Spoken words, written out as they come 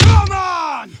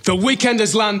The weekend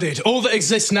has landed. All that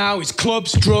exists now is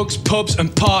clubs, drugs, pubs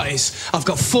and parties. I've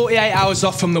got 48 hours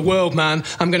off from the world, man.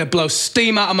 I'm gonna blow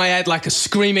steam out of my head like a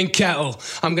screaming kettle.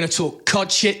 I'm gonna talk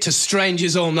cod shit to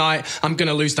strangers all night. I'm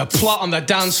gonna lose the plot on the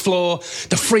dance floor.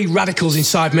 The free radicals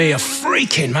inside me are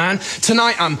freaking, man.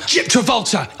 Tonight I'm Jip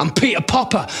Travolta. I'm Peter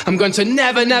Popper. I'm going to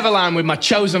Never Neverland with my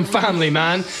chosen family,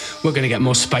 man. We're gonna get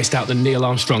more spaced out than Neil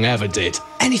Armstrong ever did.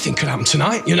 Anything could happen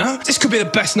tonight, you know? This could be the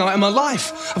best night of my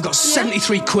life. I've got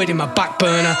 73 quid in my back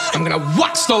burner. I'm gonna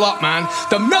wax the lot, man.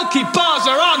 The Milky Bars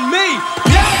are on me.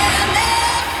 Yeah!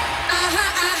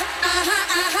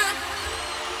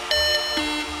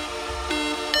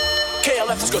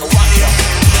 KLF is gonna rock you.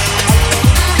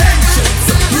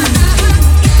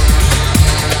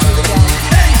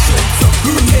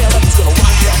 KLF is gonna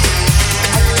rock you.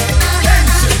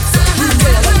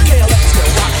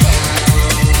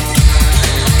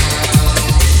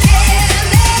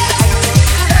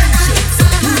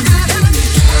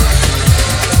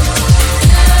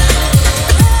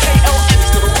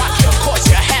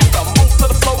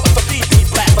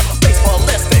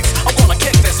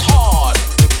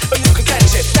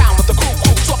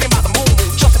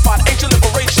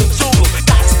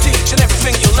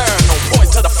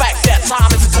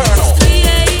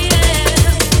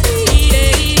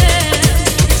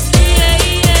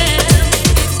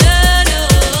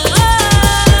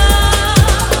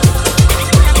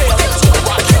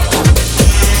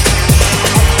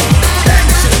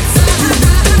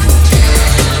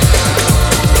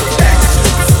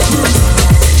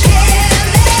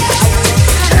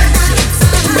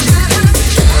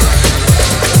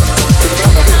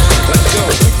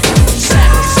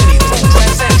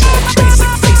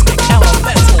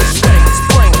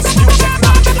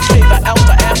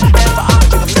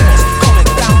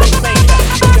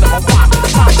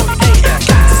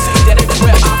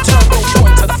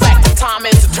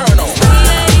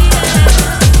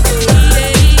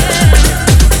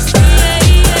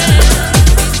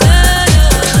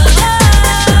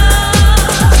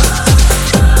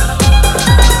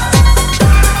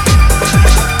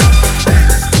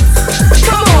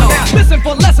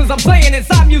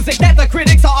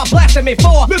 Me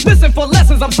for. Listen for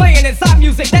lessons I'm saying inside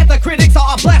music that the critics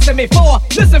are blasting me for.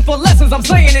 Listen for lessons I'm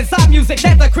saying inside music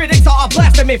that the critics are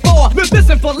blasting me for.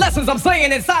 Listen for lessons I'm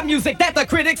saying inside music that the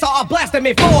critics are blasting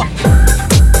me for.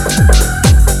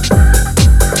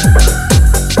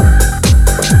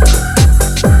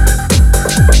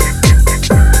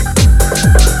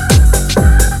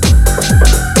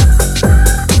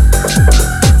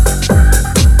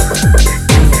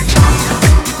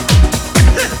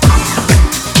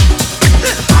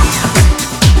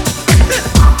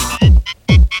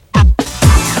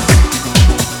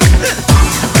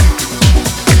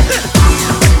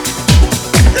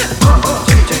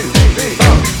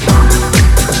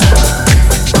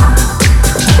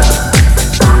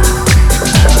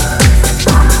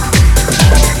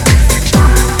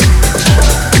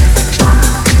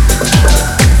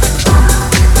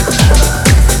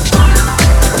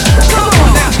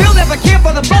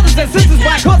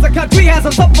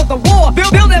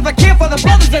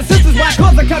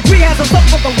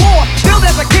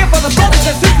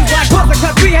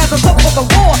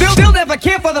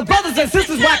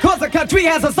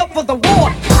 Has us up for the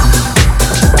war.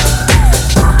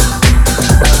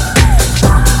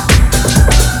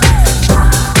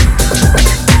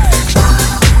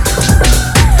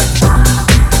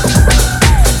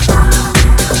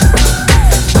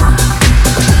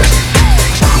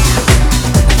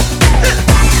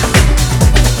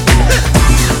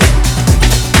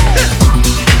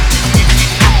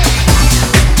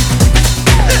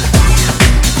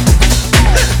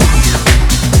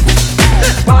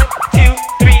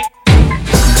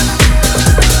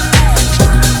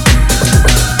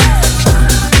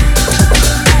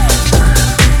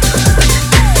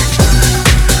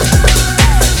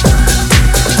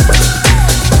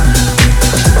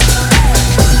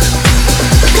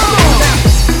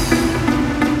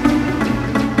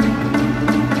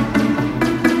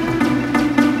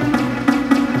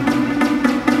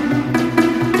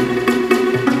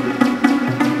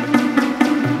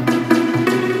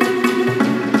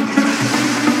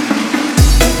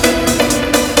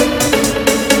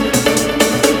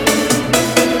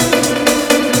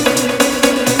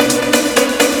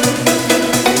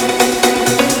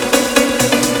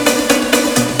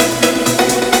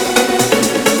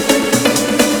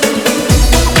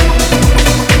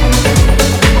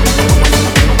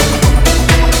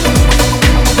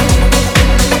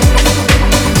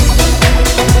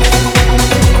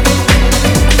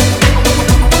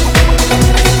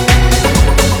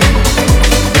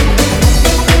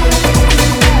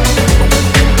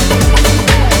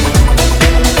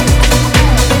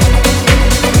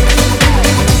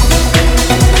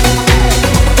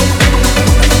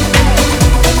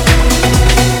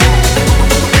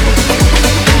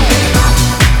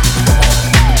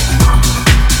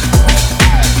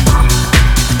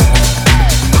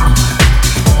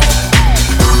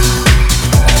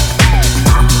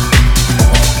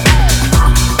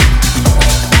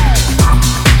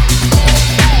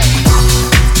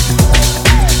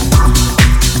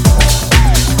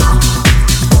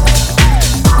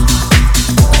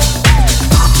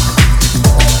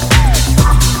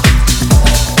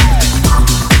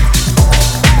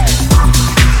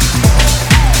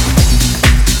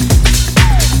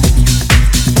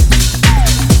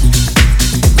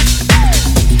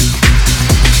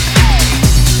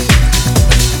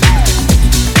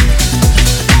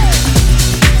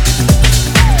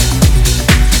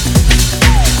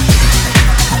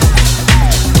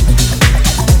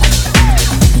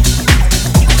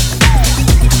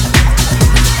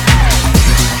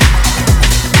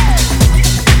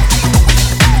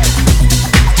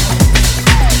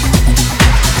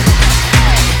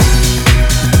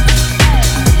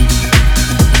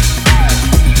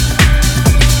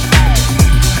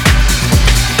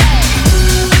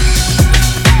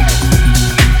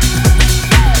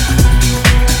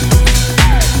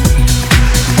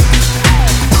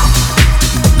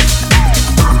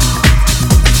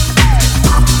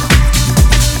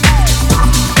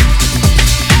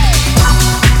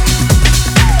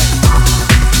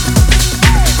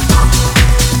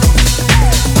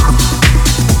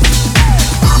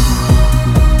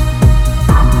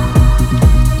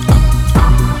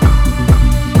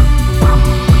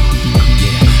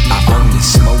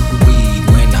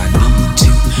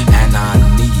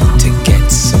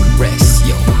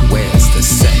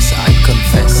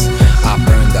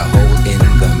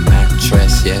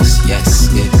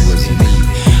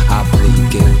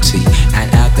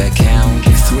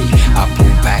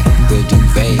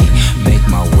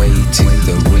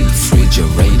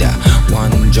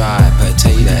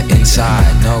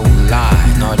 inside, no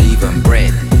lie, not even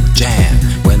bread. Jam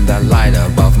when the light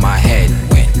above my head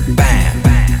went bam.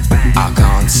 I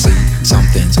can't see,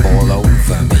 something's all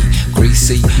over me.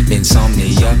 Greasy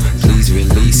insomnia, please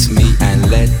release me and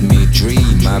let me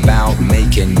dream about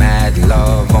making mad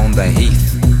love on the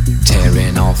heath.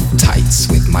 Tearing off tights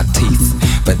with my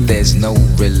teeth, but there's no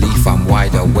relief. I'm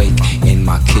wide awake in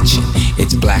my kitchen,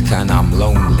 it's black and I'm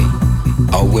lonely.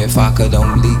 Oh, if I could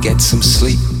only get some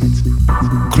sleep.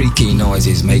 Creaky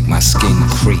noises make my skin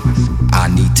creep. I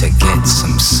need to get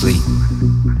some sleep.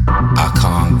 I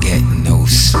can't get no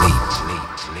sleep.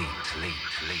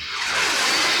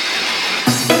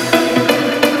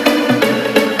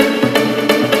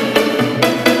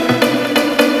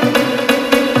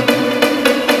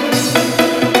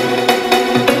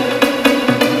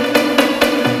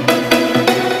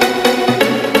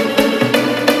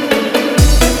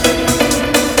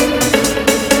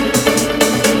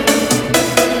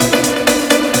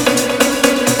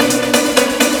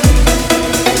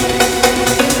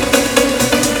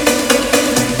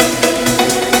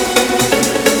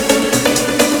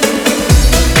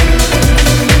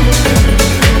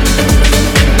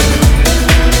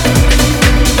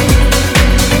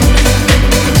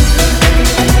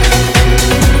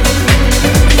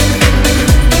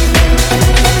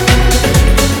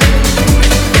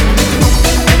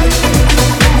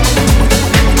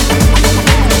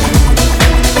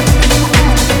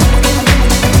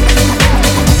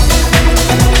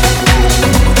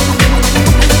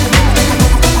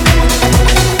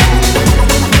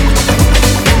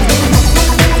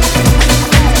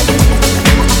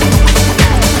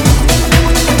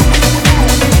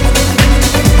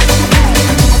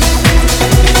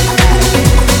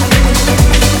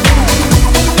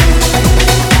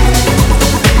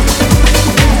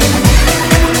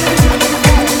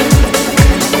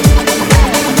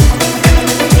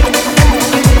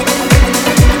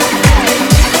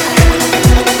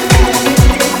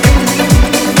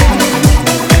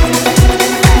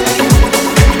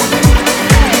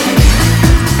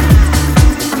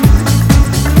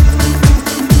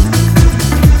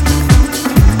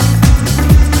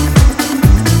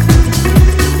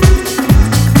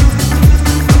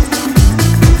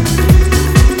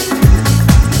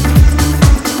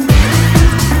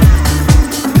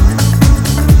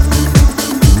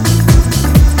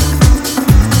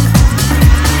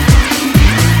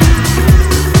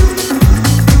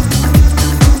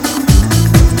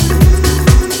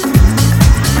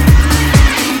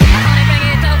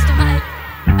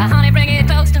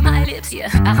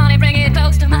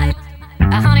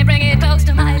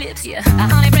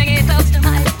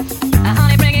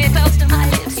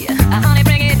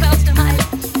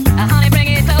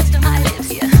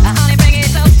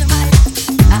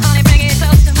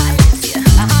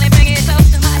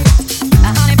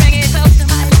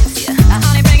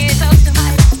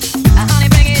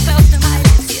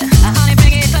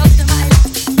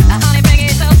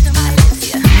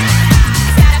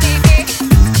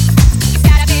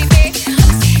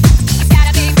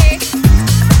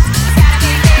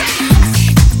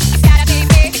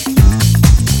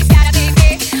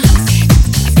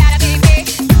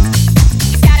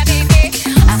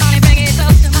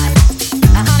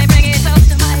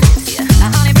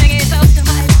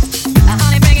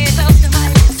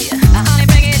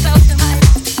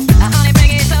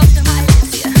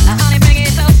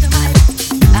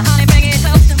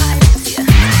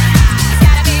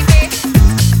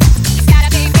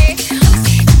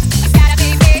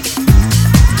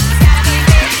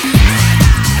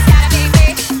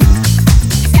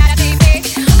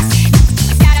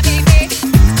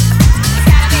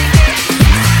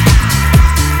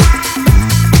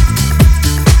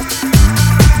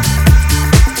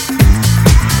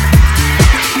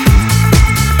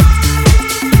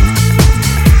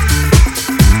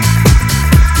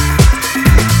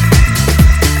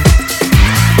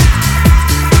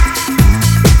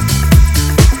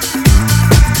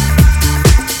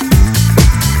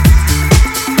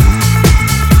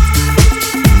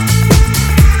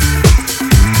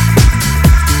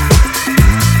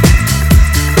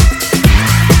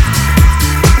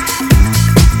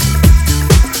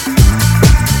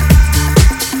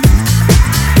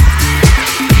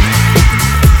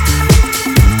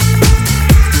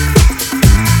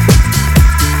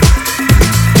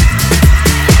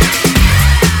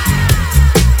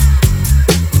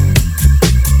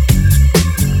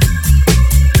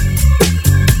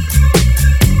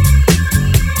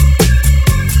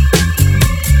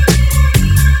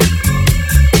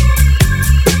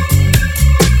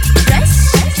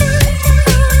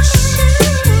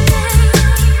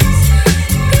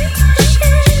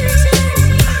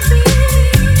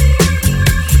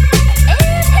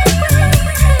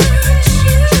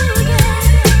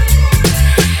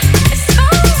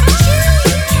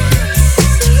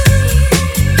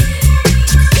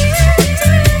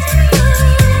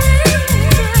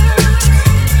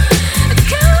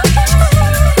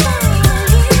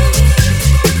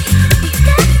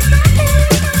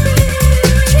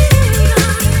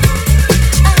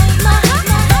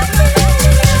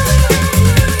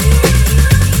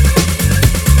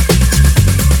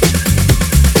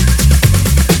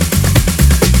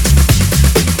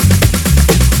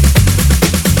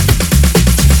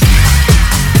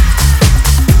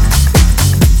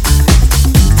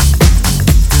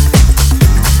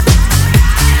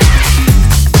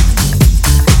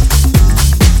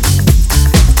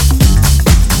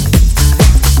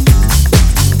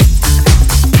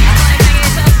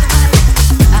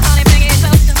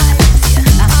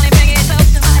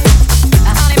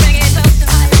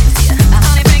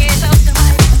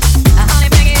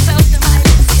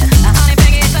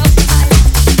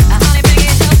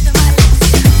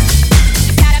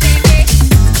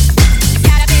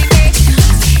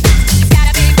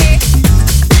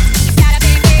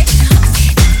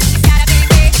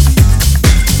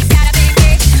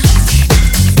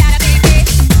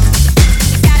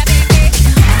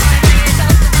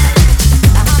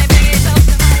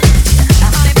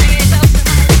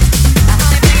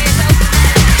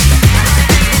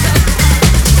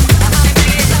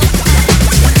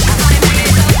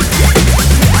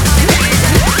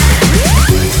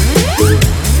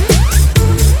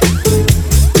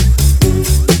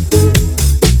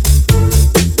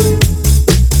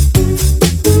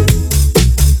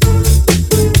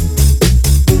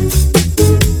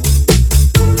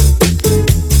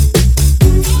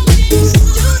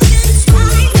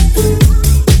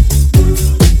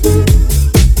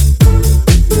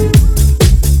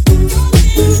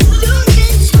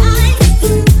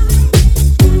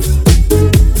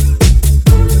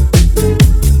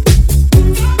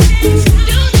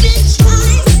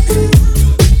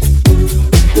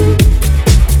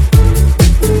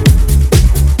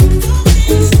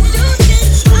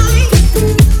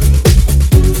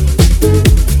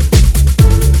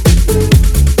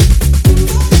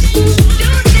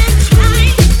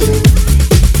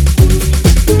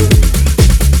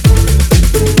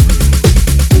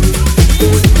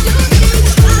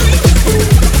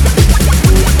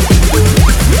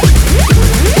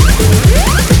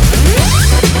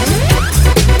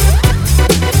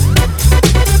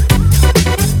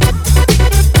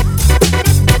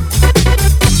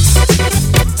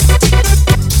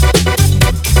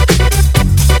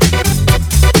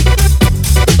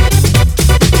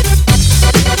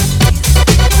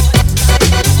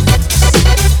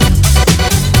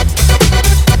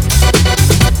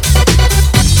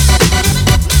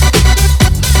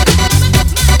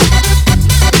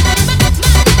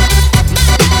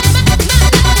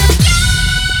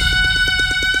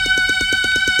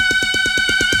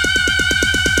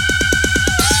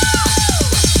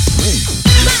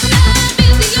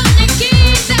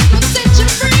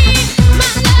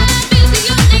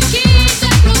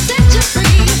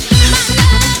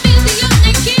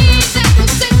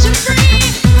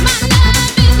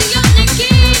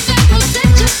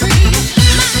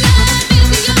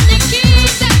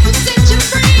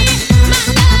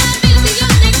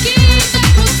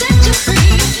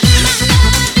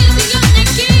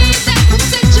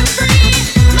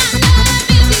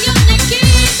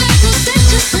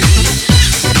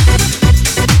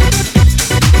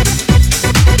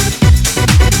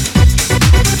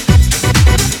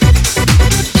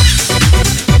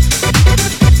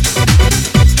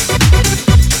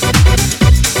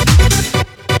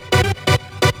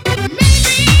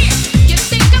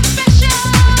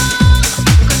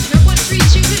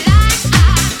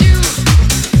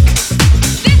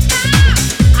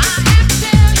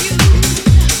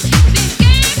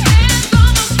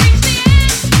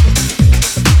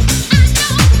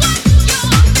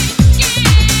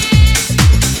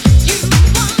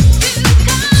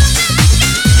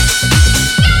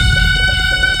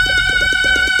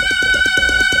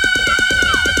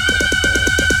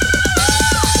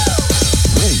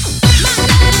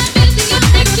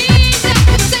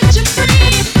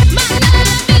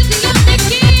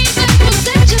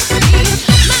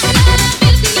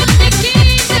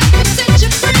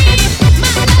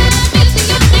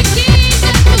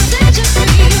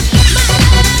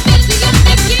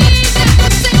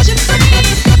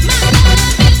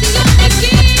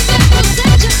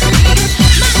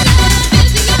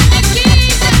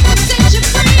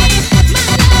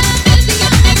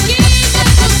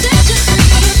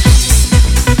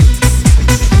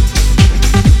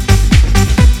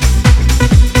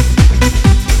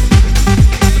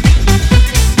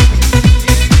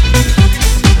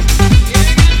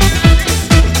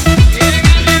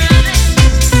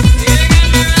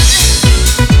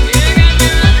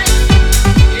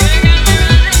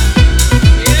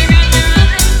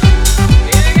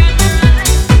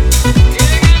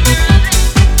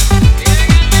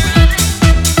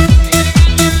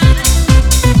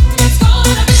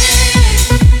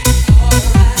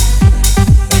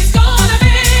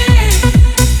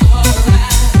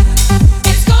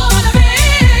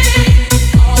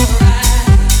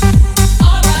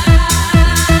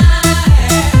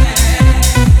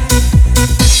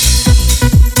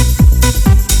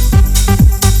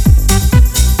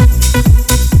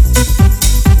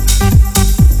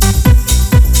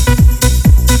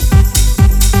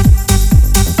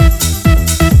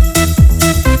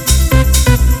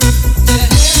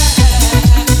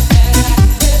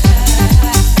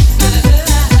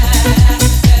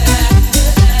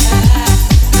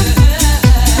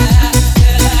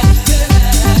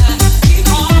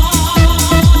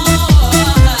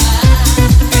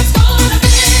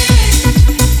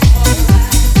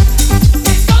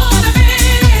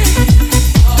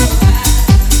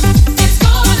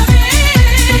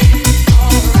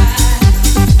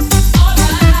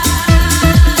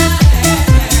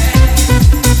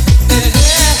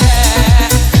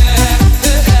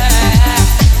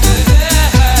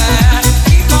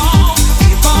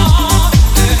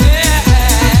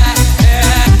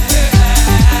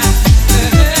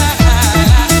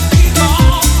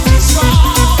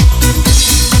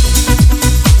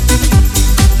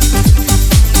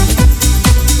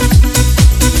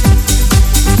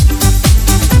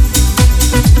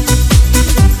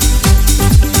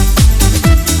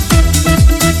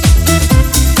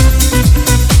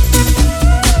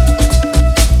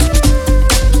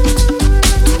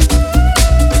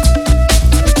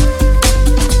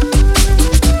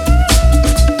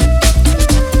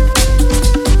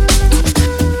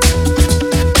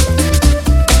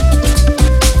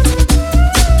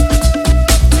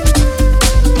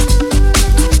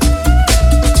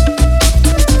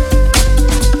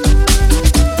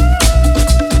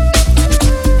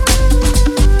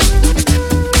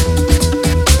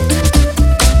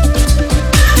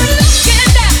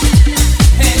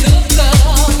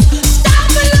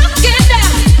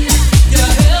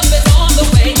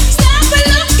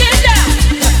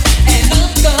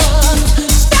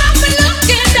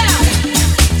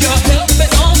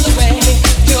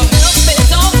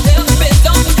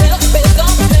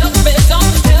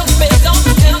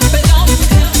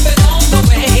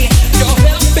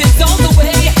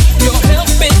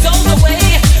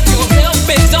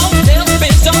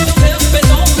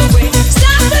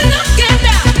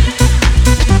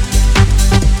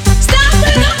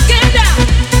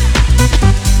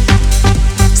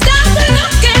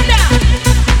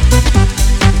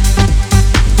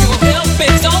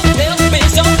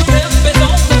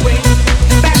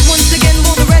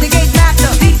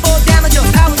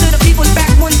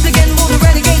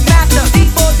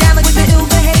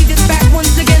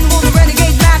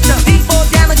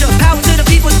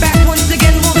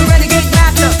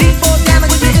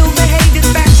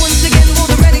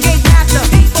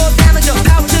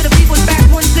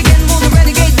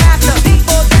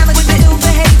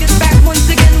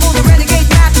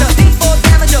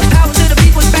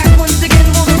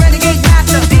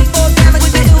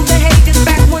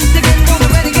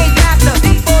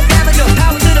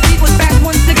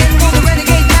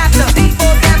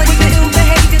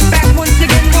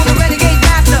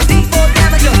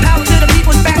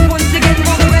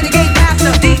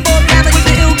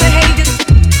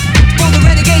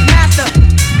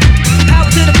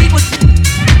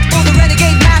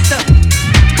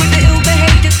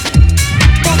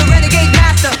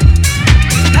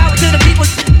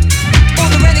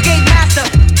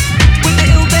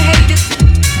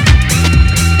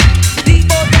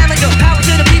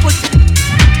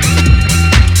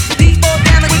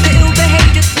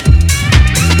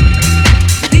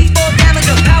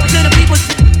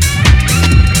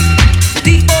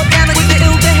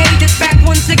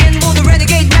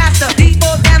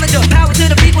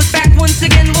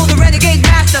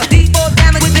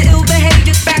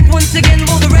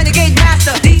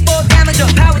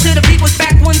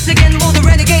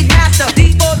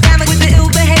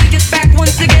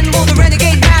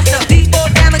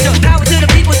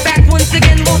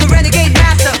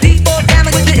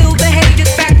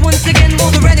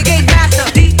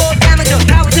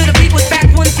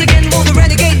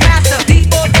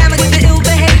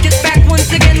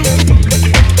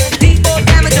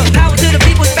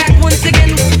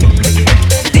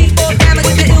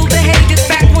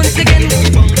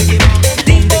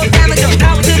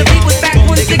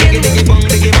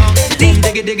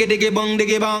 bong,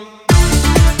 diggy bong.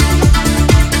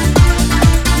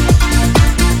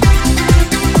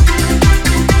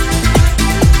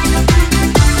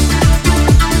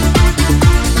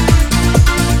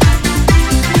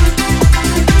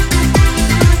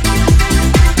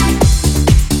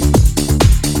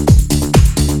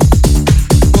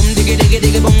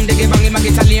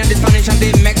 Italian, the Spanish and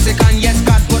the Mexican. Yes,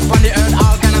 God put on the earth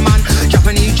all kind of man.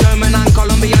 Japanese, German and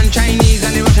Colombian, Chinese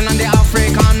and the Russian and the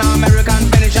African, American,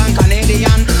 Finnish and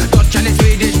Canadian, Dutch and the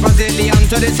Swedish, Brazilian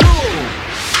to the school.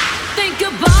 Think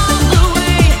about the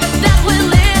way that we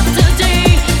live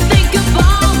today. Think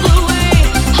about the way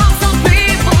how some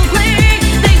people play.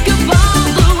 Think about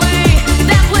the way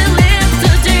that we live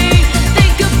today.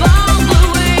 Think about the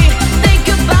way. Think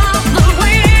about the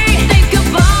way. Think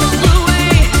about the way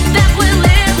that we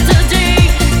live today.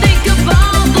 Think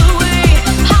about the way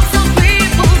how some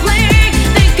people play.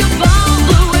 Think about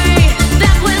the way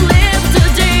that we live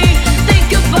today.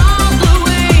 Think about the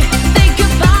way. Think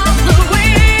about the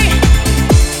way.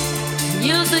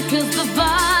 Music is the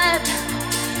vibe,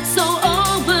 so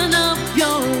open up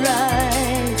your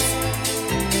eyes.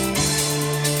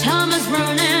 Time is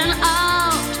running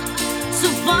out, so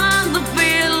find the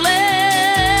feeling.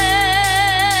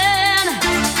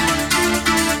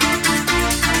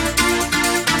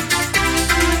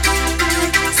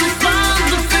 So find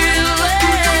the feeling.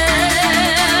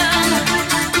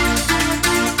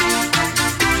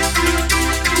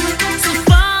 So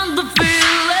find the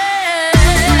feeling.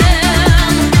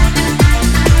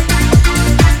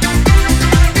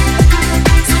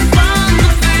 So find the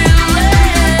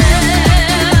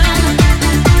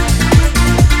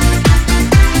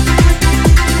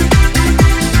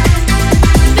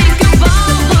Think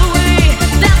about the way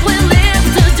that we live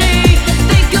today.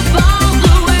 Think about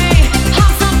the way how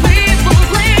some people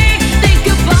play. Think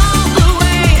about the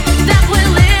way that we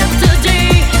live today.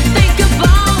 Think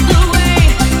about the way.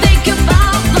 Think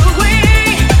about the way.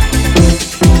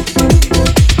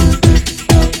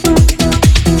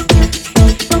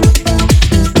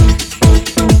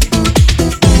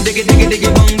 Diggy diggy diggy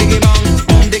bong, diggy bong.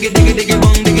 Diggy diggy diggy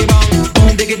bong, diggy bong.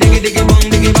 Diggy diggy diggy bong,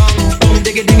 diggy bong.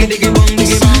 Diggy diggy diggy bong,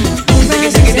 diggy bong.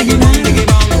 Diggy diggy diggy bong, diggy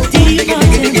bong. Diggy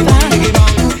diggy diggy bong, diggy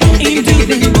bong. Diggy diggy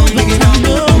diggy bong, diggy bong.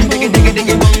 Diggy diggy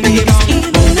diggy bong, diggy bong.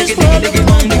 Diggy diggy diggy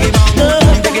bong, diggy bong.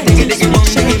 Diggy diggy diggy bong,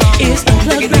 diggy bong. It's the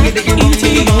plug Diggy diggy diggy bong,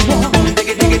 diggy bong.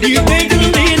 Diggy diggy diggy You bong, think a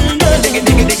little love, diggy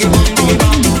diggy diggy bong, diggy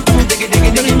bong. Diggy diggy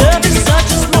but diggy love is such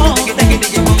a small thing.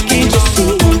 Can't you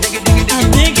see? I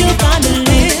think you'll find the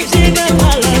lips in the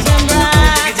colors and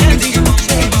bright and deep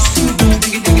shades.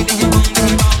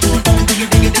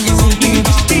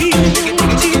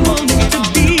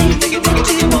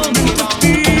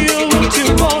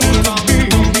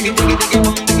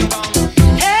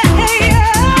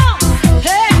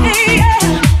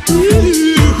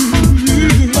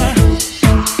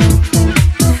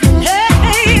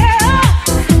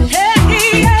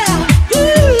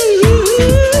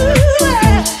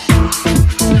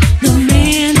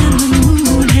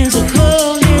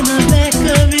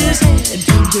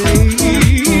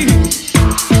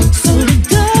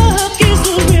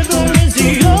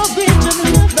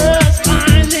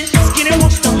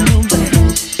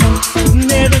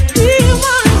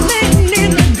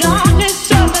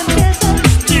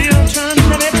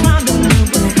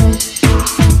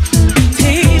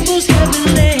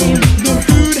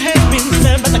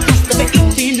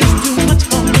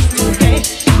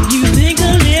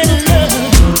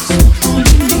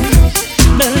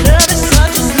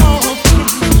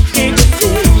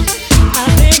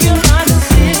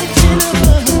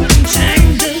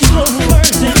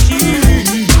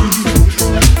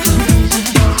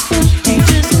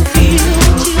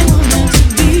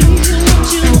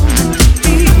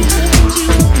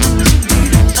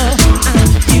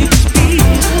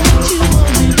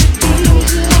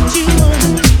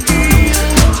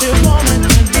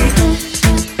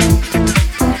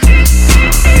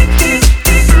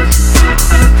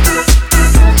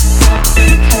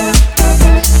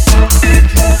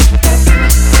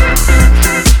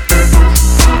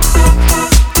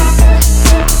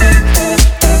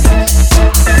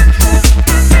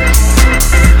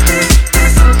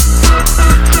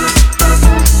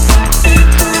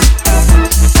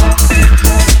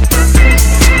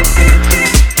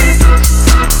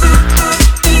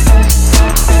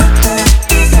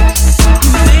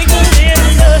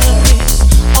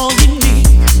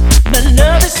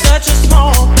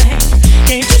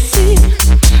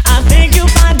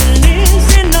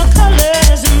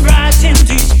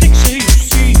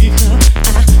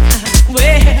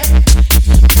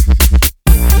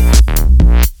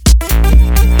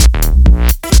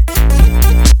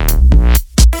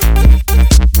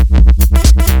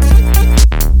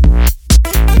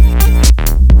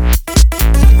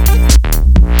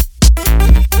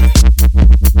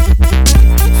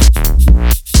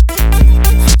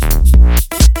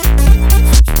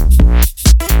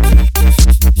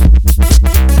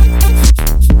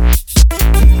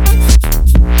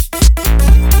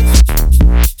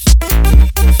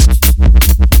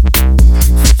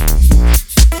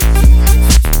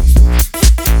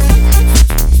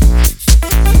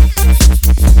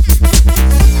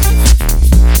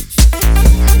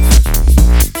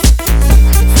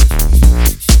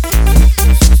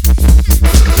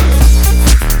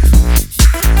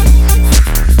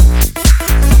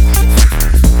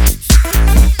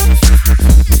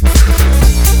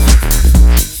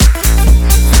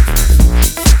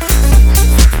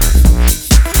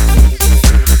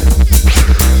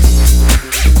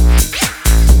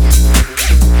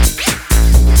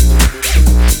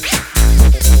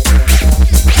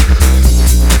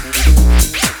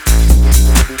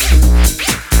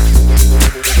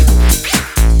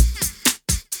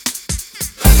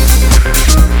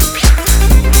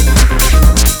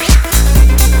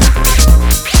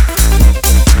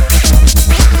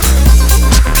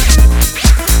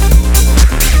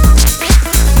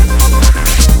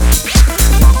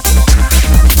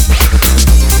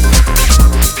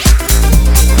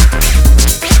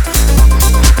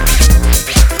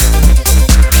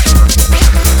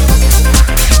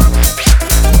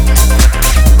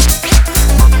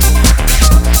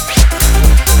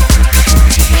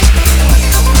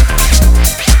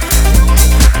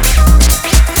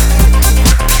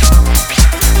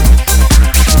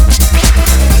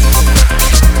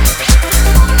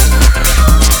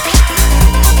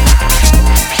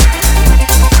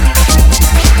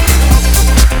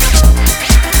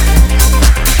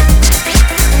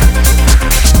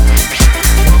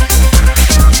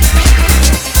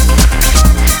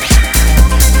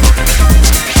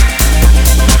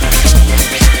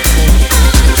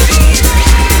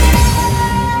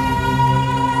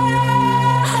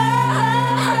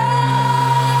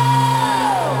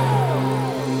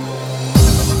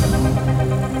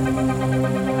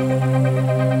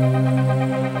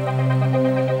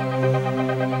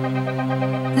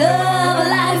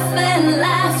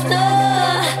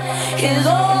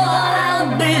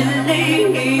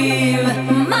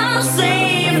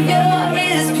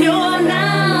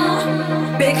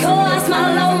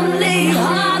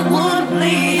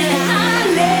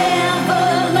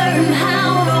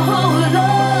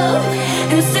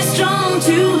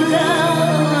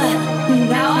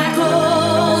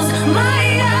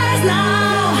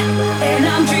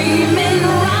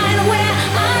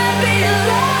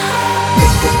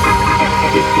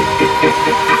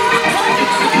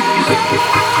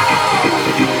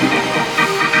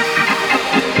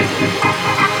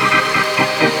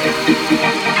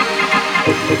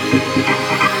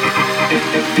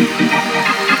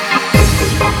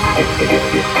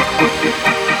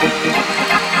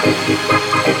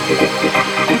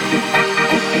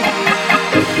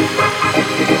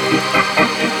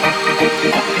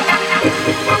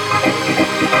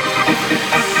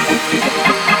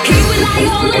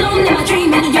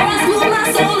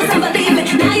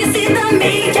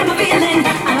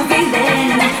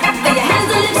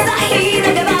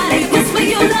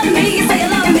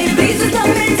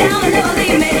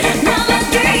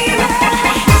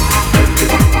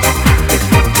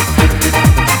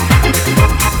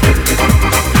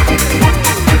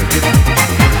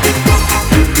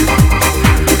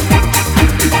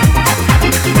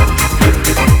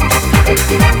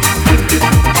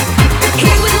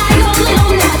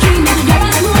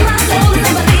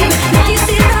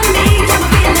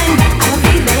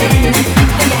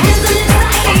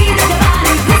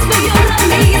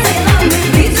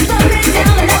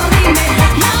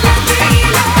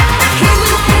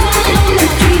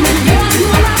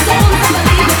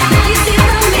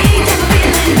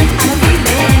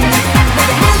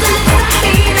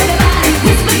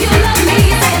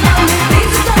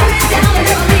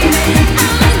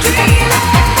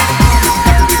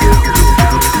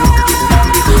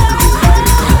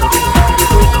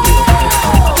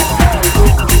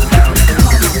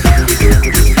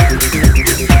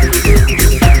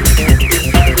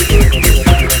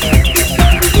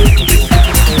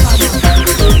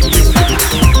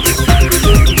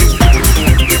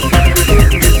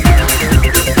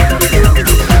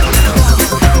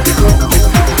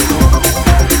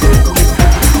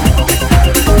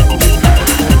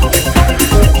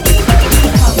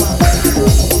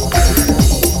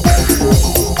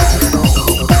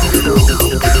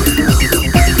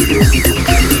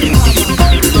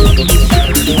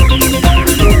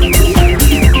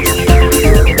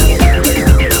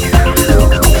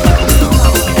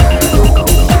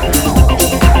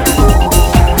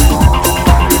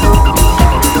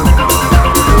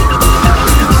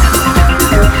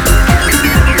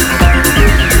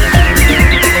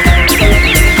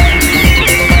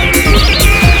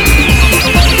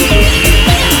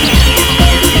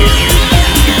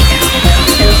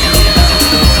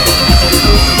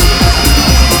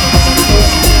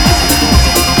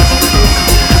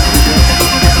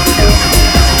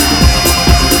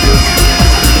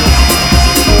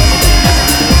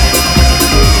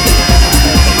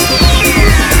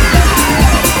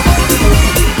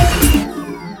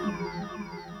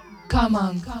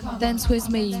 dance with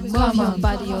me, move your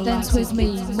body, dance with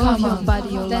me, move your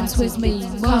body, dance with me,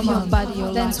 move your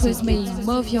body, dance with me,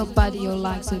 move your body, your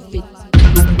legs a bit.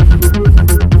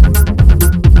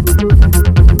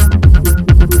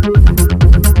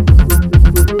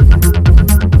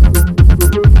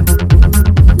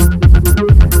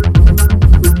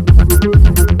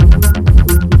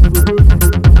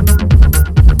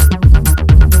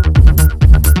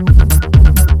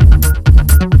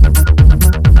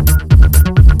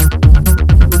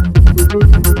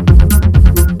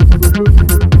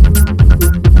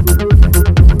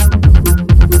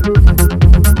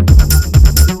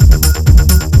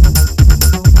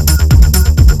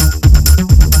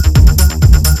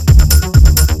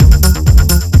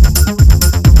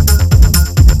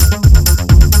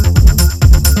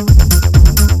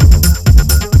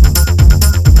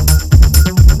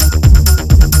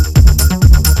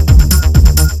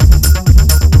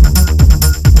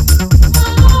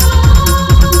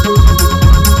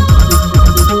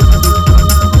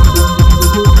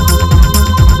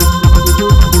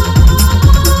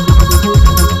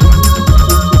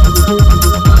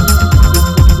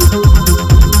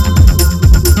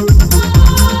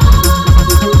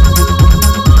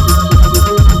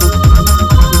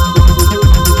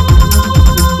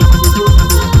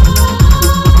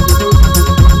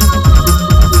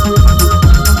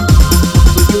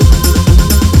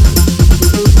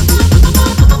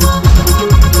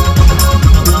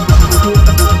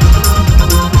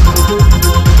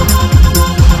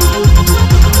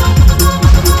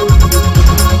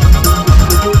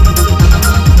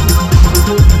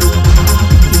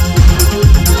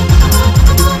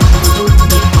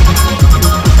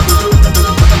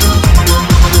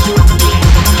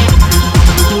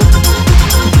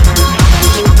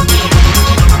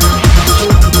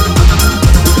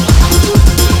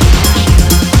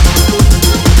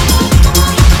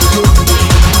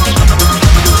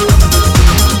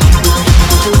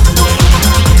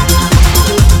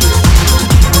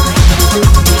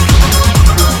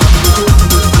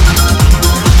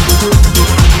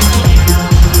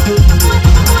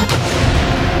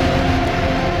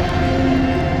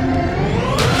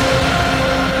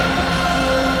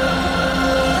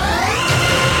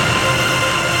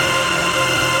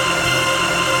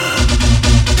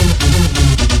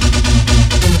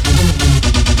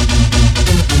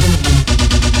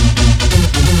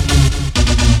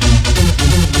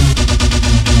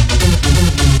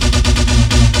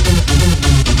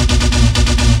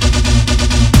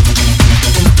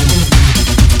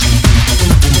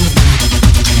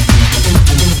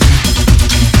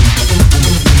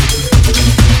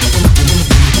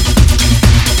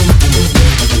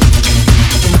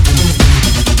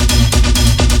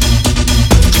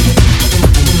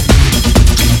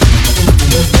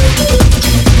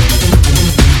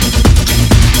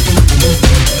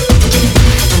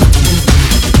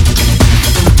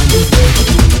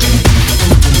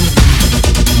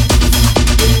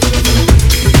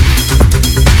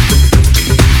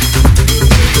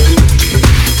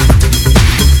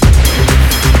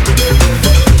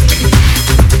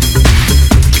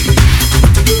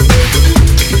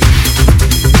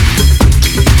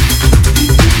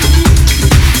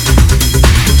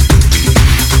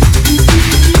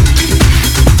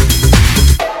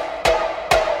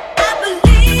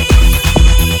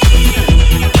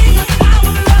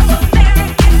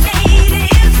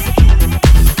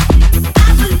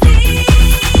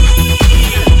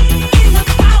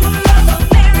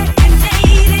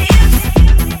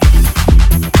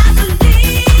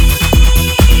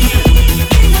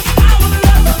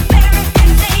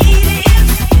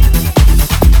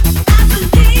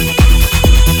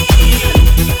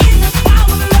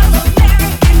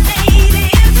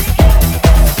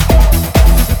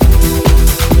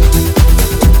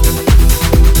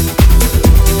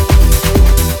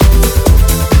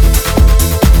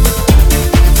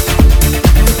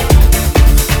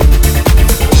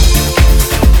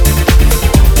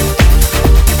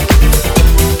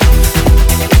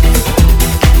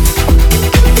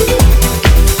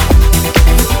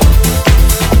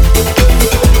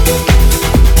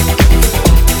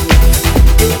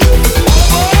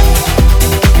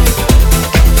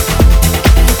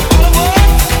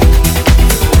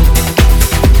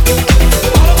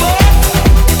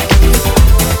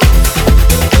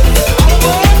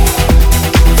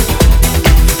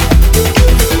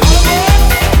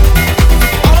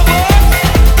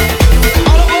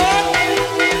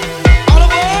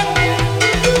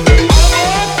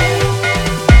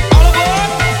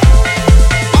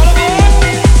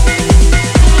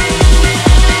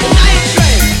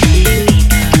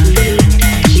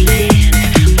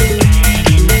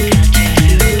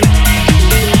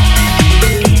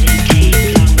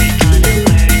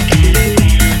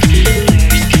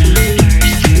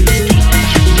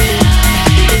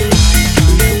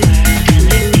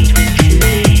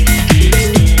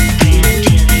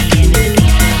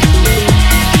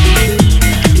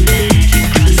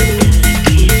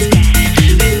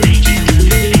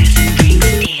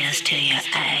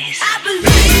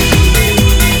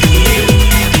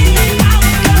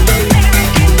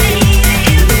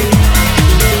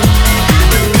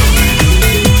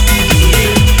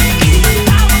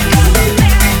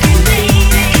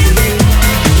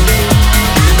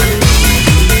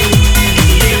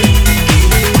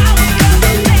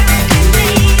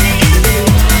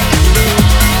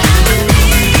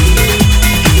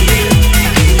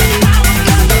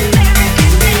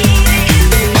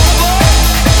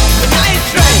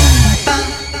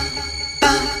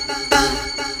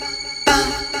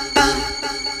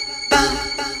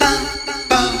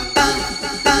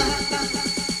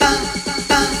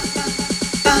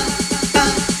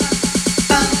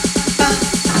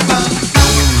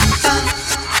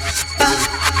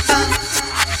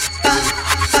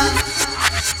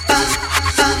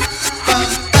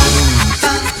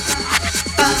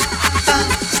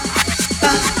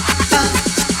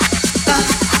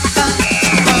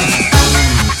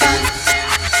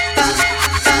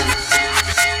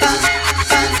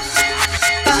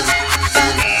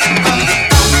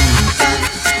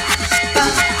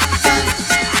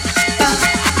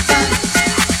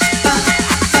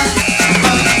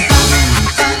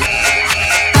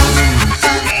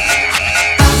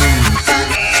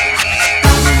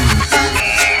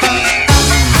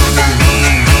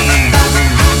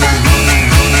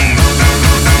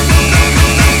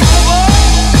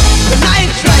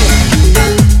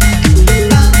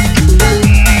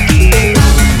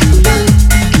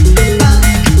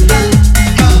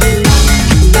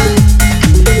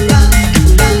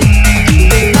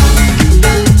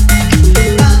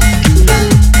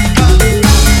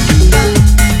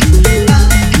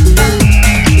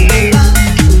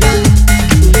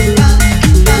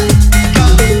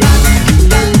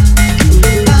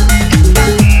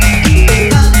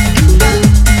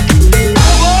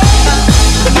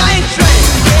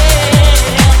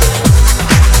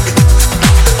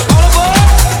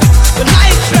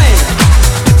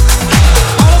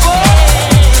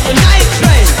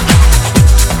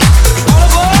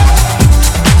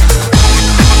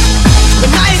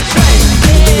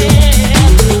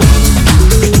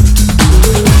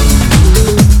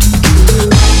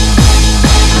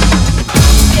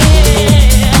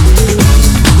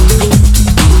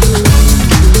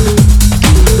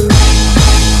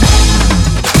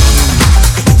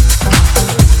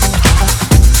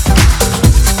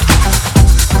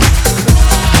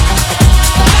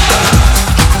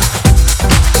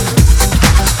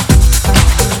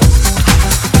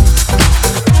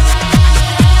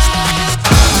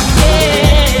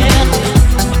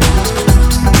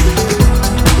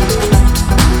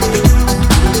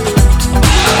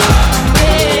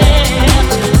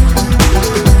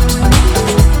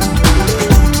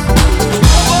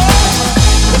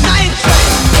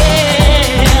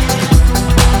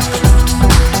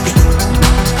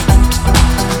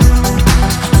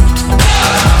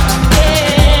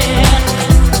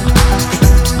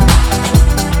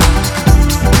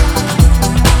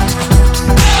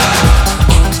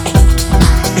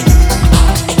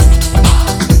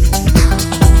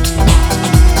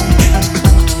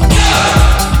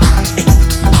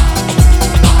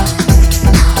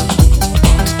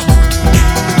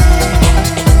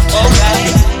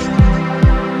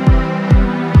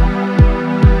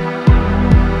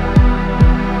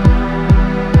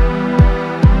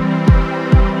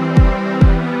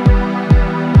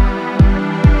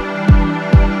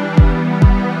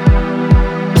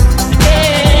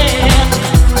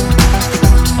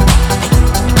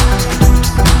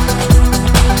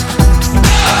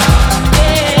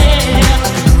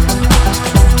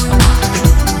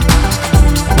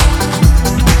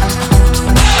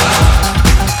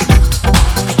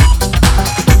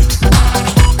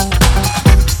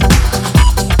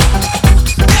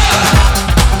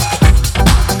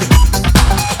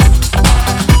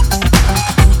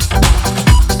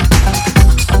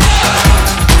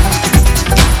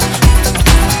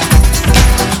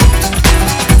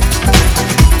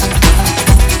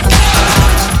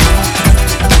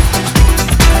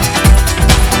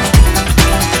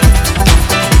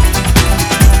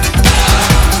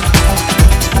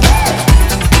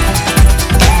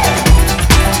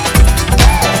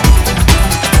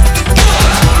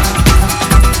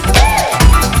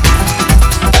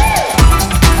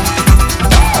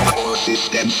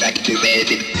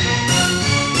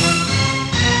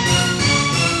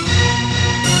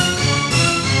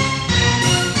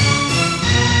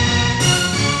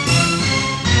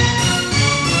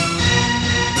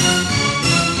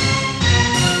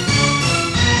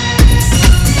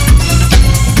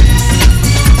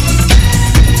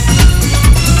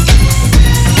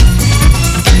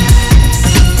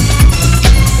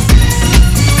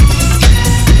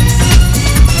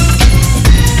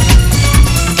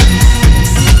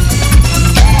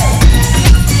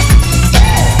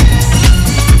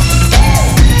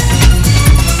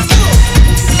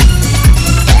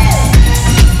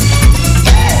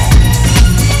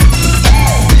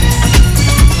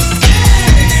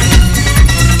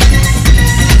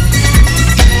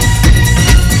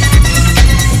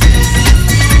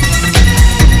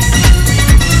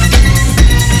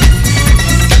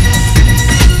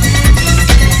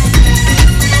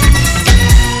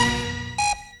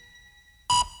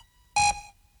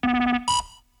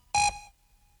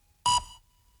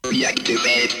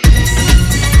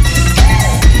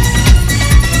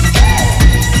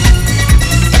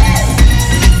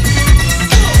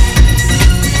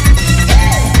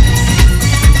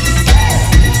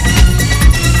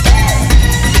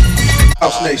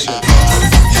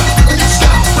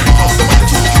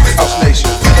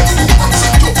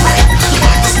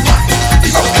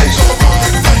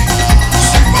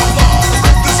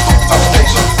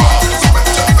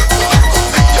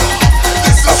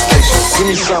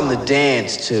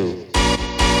 Dance to.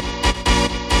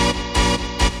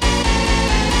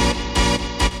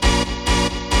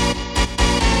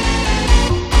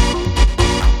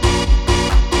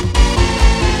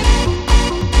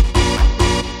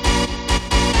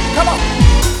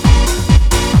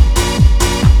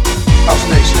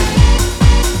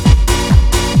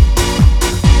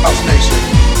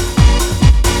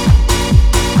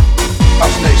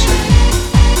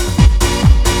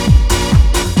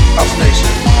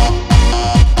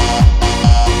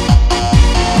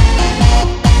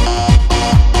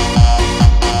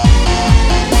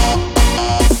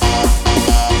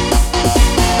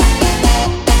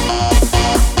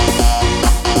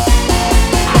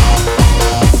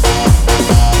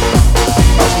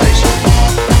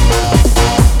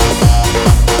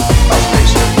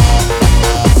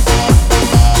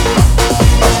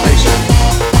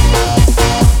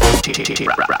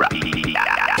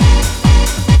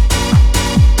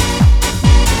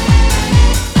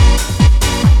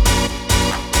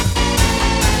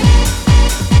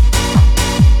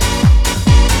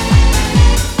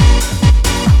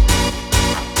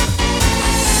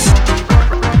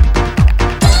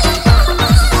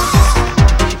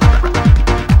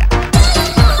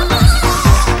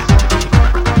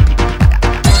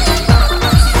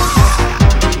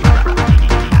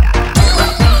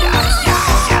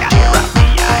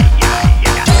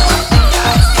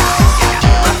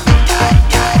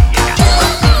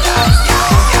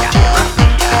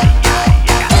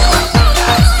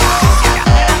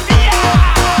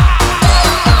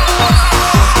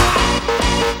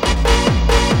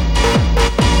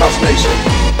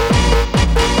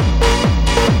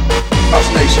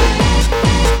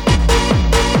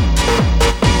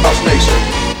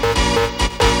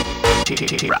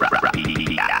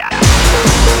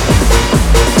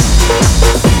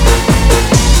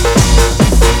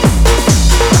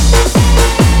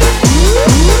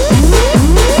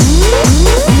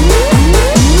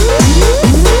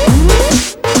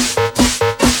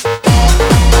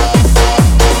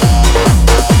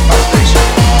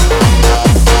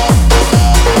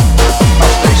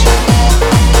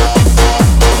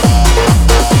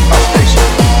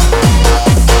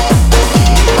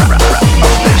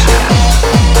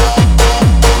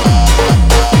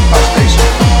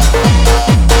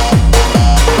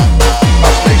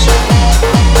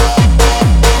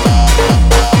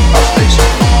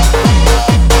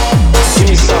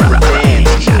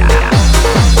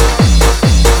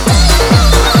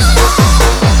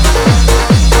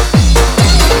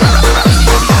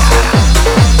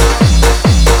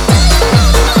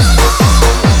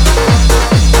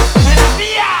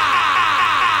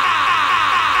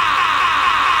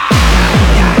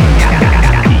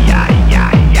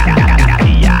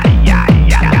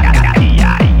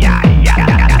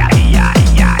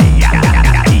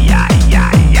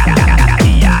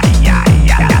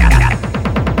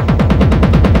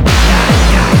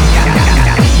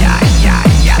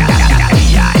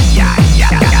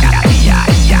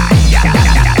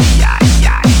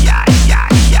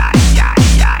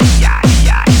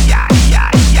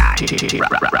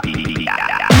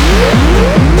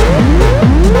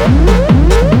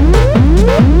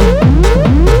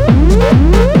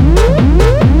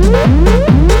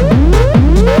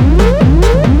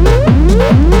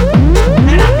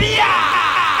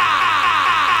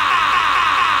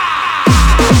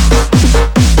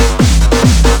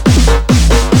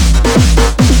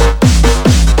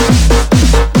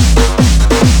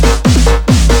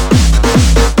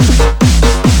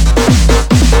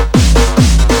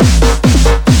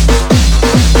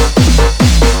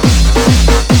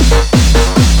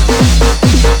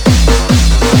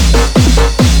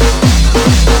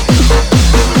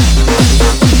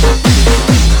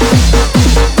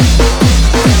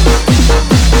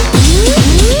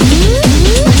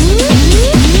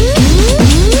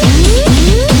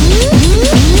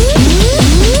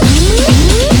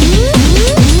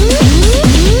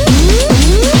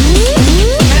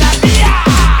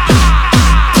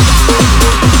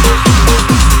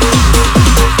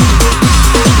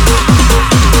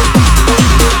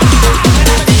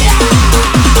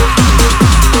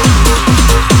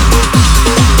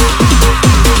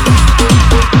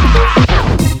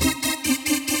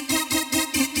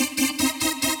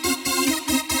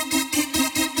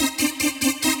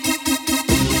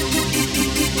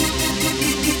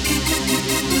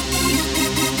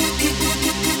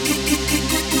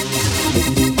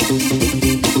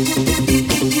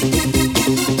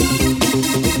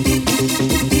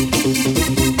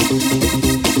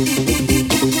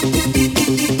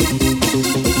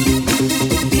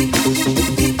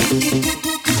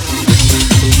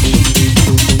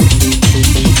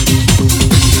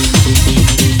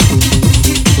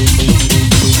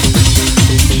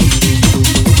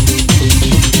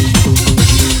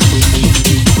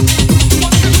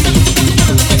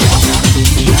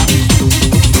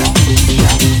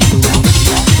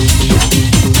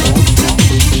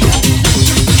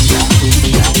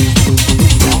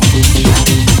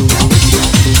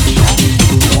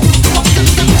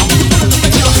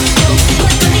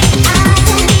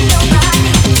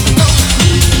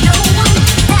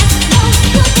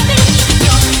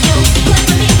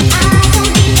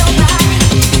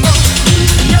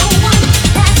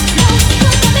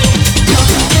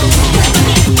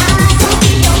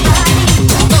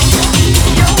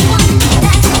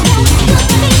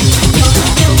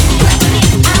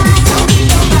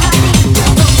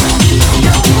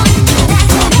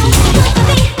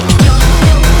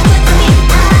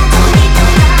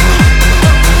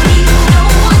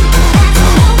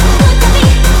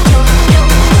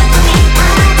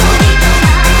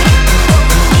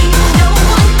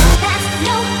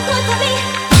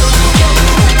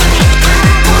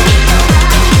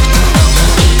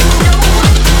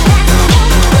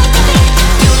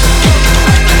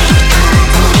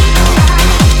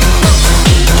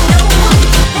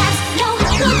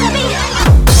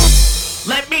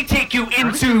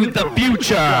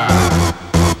 future,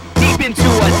 deep into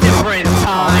a different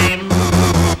time.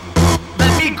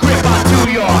 Let me grip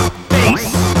onto your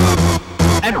face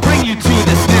and bring you to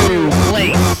this new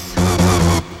place.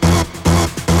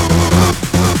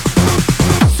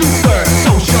 Super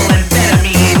social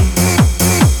amphetamine,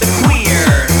 the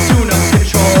queer tune of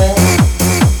control,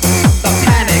 the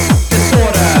panic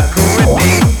disorder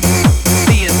gripping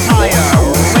the entire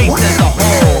race as a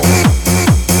whole.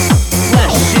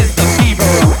 Flesh is the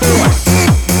fever of force,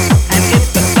 and it's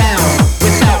the sound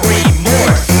without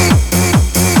remorse.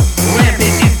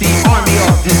 Rampant is the army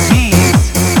of disease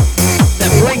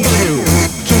that brings you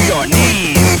to your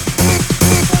knees.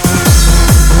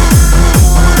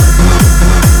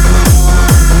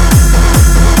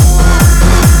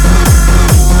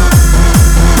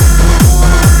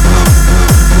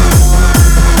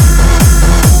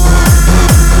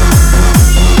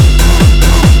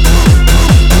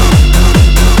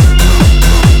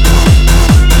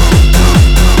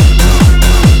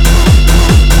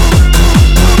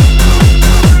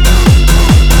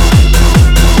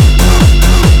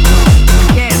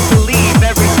 You can't believe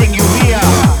everything you hear.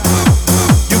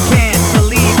 You can't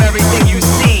believe everything you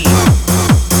see.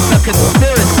 The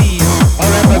conspiracies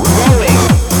are ever growing,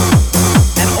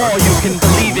 and all you can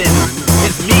believe in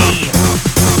is me.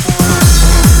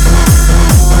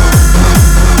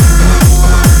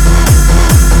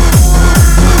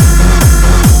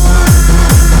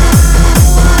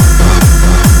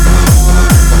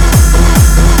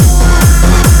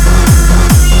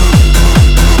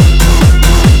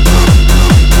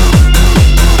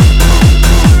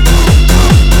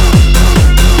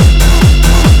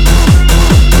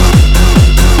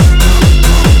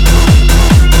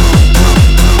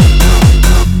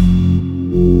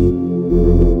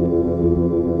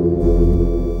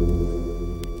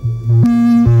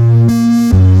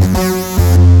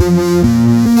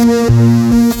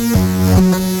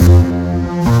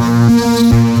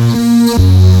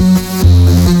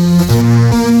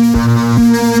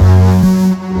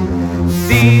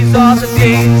 These are the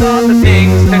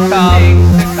things to come.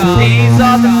 These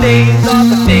are the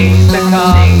things to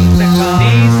come.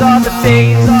 These are the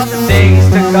things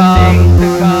to come.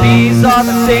 These